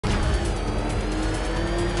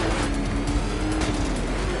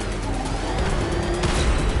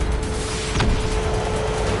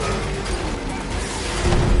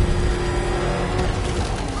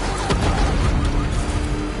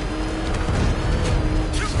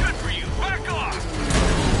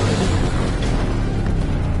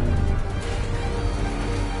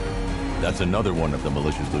That's another one of the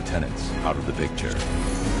militia's lieutenants out of the picture.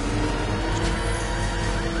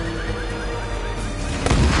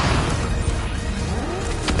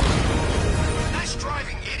 Nice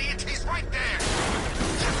driving, idiot! He's right there!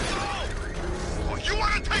 Just go! Oh, you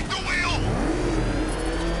want to take the wheel?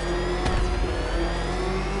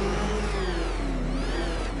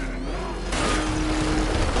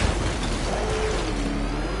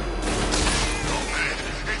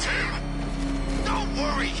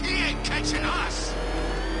 Catching us!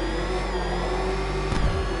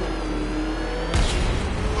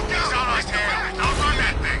 Look out! He's on us! Outrun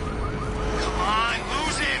that thing! Come on,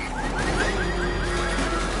 lose him!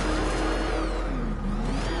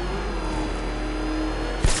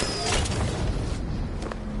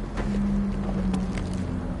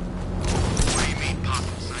 What do you mean,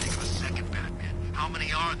 possible sighting of a second Batman? How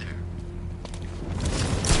many are there?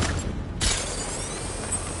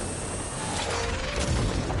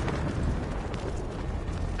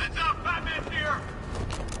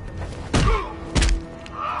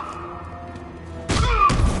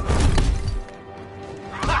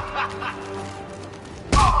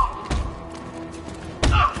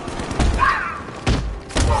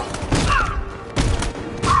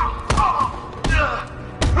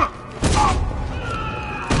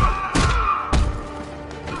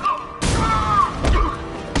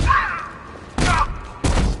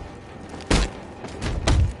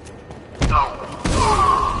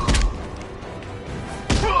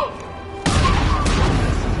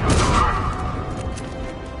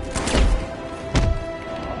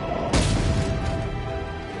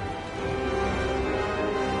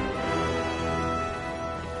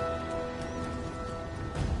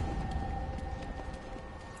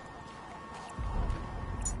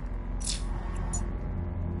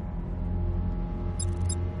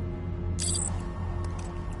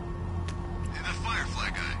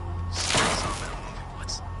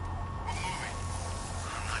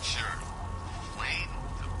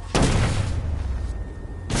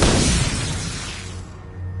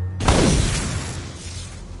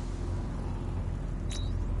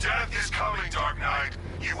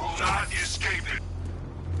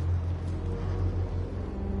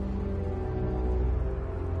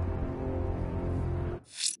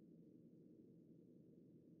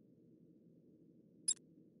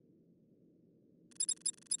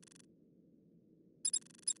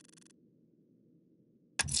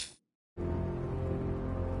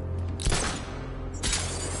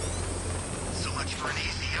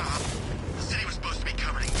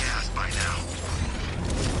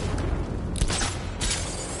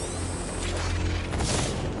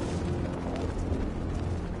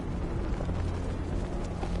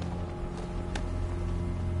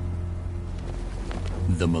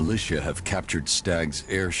 The militia have captured Stagg's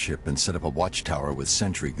airship and set up a watchtower with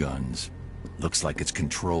sentry guns. Looks like it's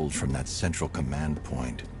controlled from that central command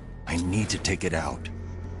point. I need to take it out.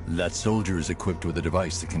 That soldier is equipped with a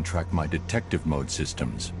device that can track my detective mode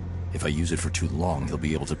systems. If I use it for too long, he'll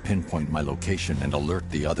be able to pinpoint my location and alert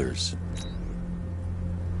the others.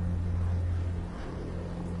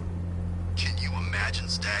 Can you imagine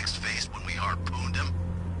Stagg's face when we harpooned him?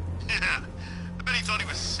 Yeah, I bet he thought he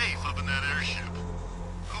was safe up in that airship.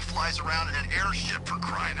 Who flies around in an airship, for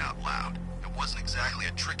crying out loud? It wasn't exactly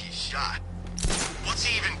a tricky shot. What's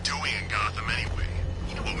he even doing in Gotham anyway?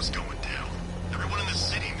 He knew what was going down. Everyone in the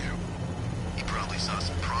city knew. He probably saw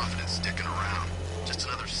some profit in sticking around. Just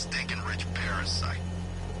another stinking rich parasite.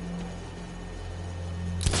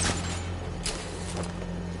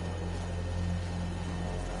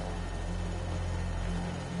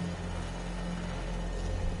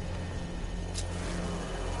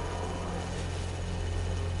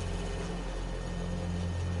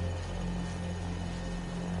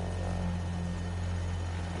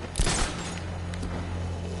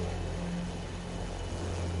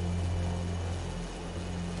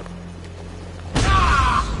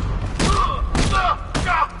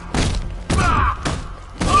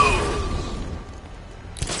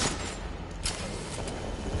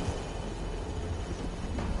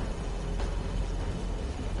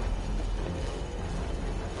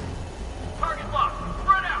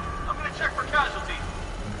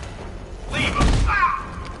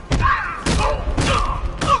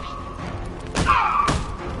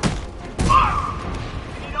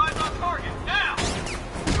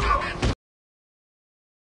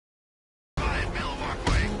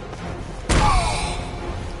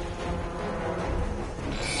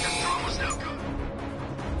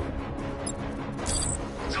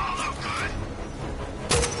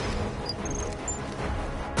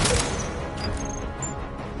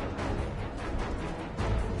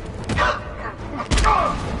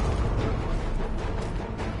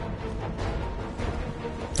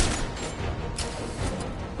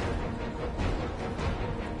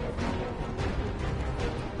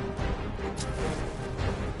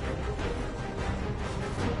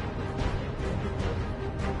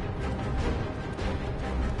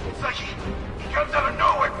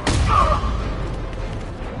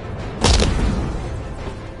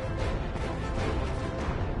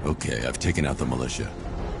 Okay, I've taken out the militia.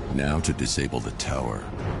 Now to disable the tower.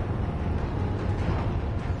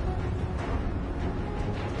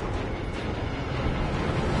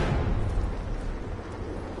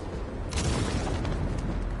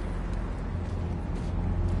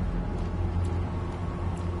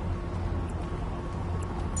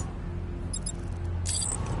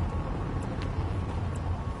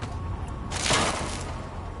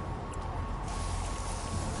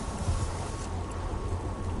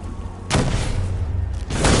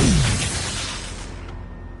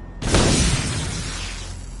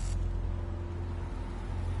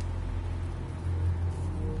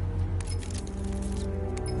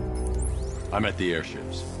 I'm at the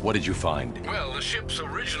airships. What did you find? Well, the ship's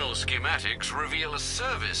original schematics reveal a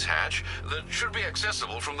service hatch that should be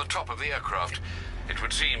accessible from the top of the aircraft. It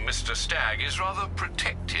would seem Mr. Stagg is rather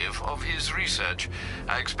protective of his research.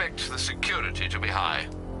 I expect the security to be high.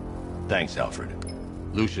 Thanks, Alfred.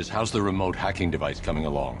 Lucius, how's the remote hacking device coming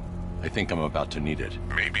along? I think I'm about to need it.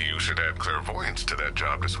 Maybe you should add clairvoyance to that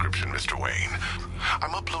job description, Mr. Wayne.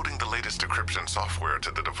 I'm uploading the latest decryption software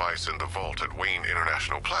to the device in the vault at Wayne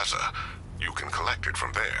International Plaza. You can collect it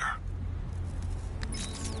from there.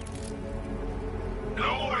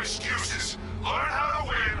 No more excuses. Learn how to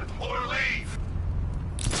win or leave.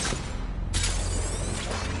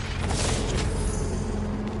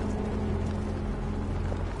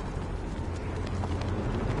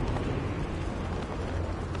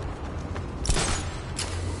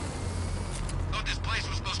 Thought this place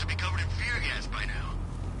was supposed to be covered in fear gas by now.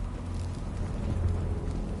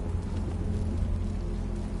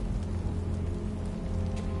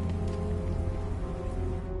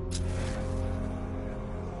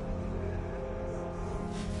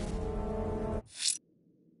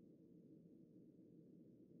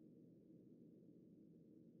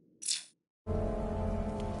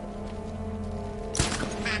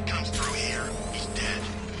 Bat comes through here. He's dead.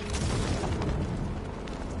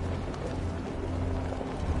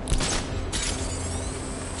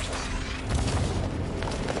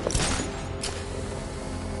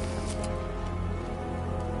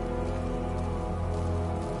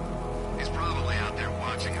 He's probably out there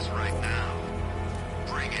watching us right now.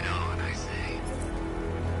 Bring it on, I say.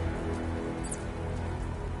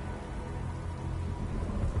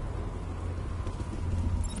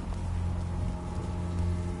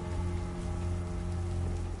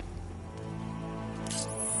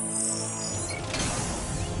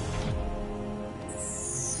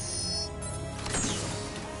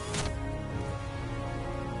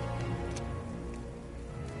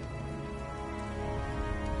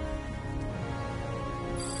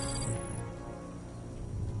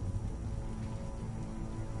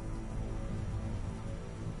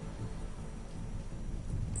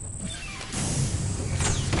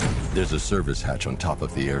 There's a service hatch on top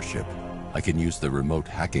of the airship. I can use the remote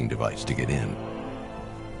hacking device to get in.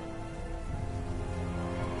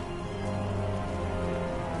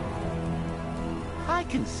 I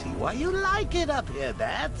can see why you like it up here,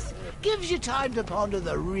 Bats. Gives you time to ponder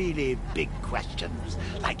the really big questions,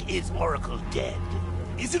 like is Oracle dead?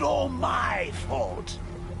 Is it all my fault?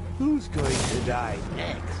 Who's going to die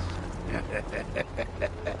next?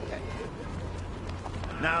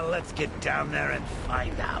 Now let's get down there and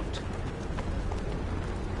find out.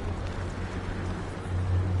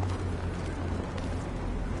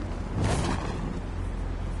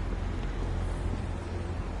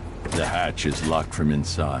 The hatch is locked from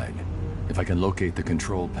inside. If I can locate the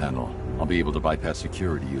control panel, I'll be able to bypass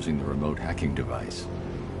security using the remote hacking device.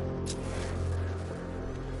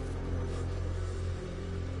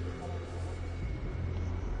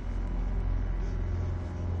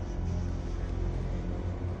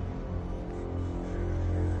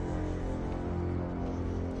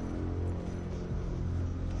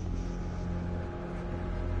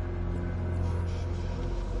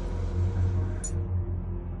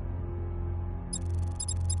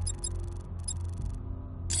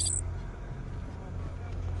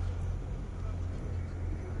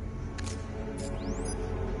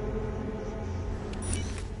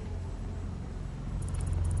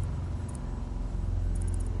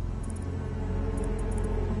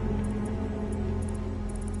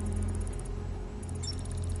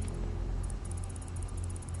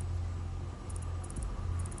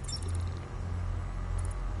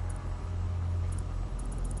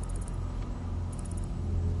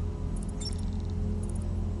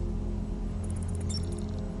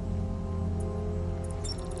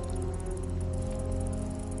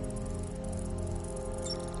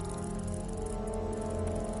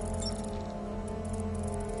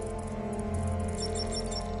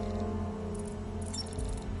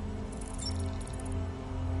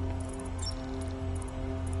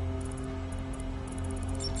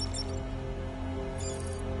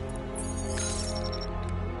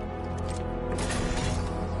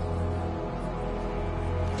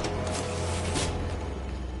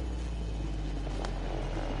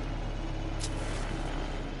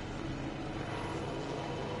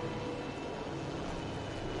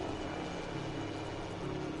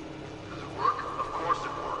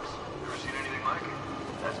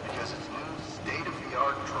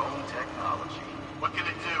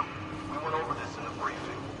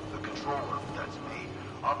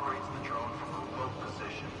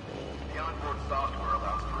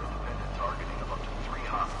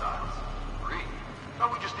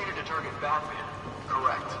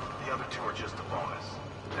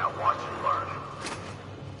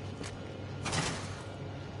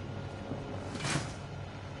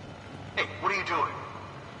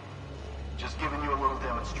 Just giving you a little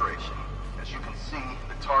demonstration. As you can see,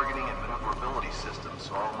 the targeting and maneuverability systems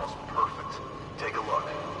are almost perfect. Take a look.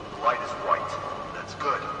 The light is white. That's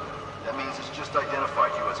good. That means it's just identified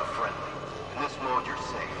you as a friendly. In this mode, you're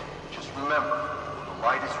safe. Just remember, when the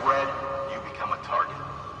light is red, you become a target.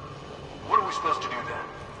 What are we supposed to do then?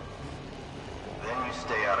 Then you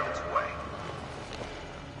stay out of its way.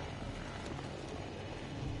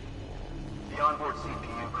 The onboard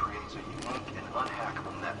CPU creates a unique and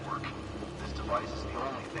unhackable network. This device is the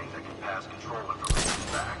only thing that can pass control information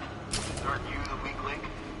back. Aren't you the weak link?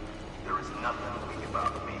 There is nothing weak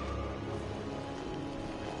about me.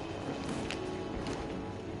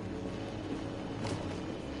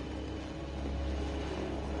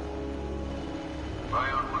 If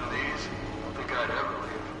I owned one of these, I don't think I'd ever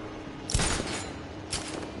leave.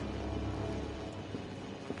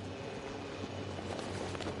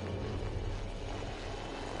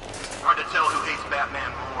 Hard to tell who hates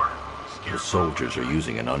Batman more. The soldiers are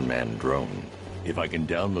using an unmanned drone. If I can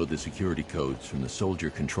download the security codes from the soldier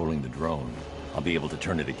controlling the drone, I'll be able to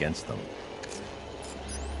turn it against them.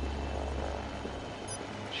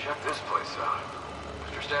 Check this place out.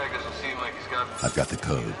 Mr. Stagg doesn't seem like he's got... I've got the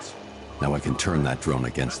codes. Now I can turn that drone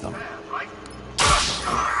against them. Right?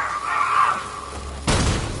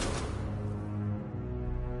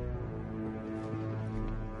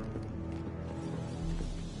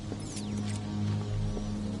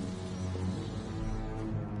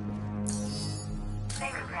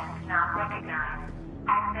 Fingerprints not recognized.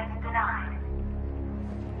 Access denied.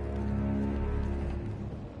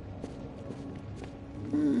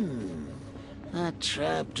 That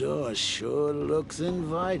trapdoor sure looks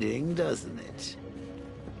inviting, doesn't it?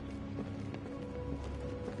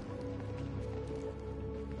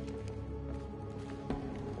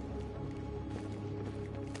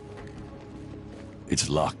 It's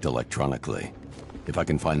locked electronically. If I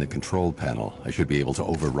can find the control panel, I should be able to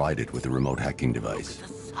override it with the remote hacking device. The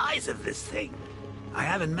size of this thing. I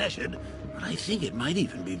haven't measured, but I think it might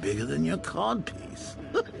even be bigger than your codpiece.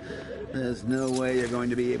 There's no way you're going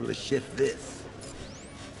to be able to shift this.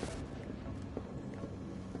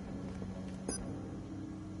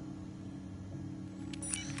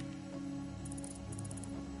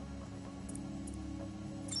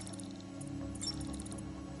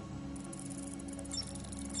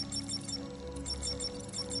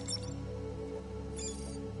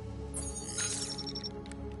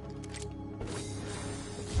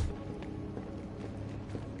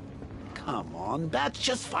 Come on, Bats,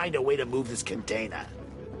 just find a way to move this container.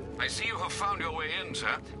 I see you have found your way in,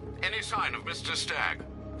 sir. Any sign of Mr. Stagg?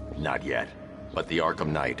 Not yet. But the Arkham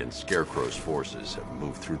Knight and Scarecrow's forces have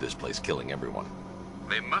moved through this place, killing everyone.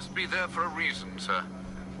 They must be there for a reason, sir.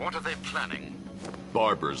 What are they planning?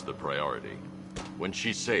 Barbara's the priority. When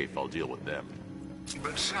she's safe, I'll deal with them.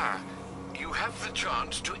 But, sir, you have the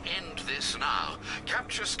chance to end this now.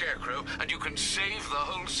 Capture Scarecrow, and you can save the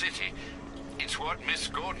whole city. It's what Miss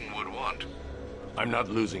Gordon would want. I'm not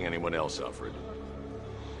losing anyone else, Alfred.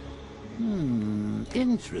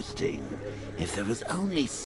 Interesting. If there was only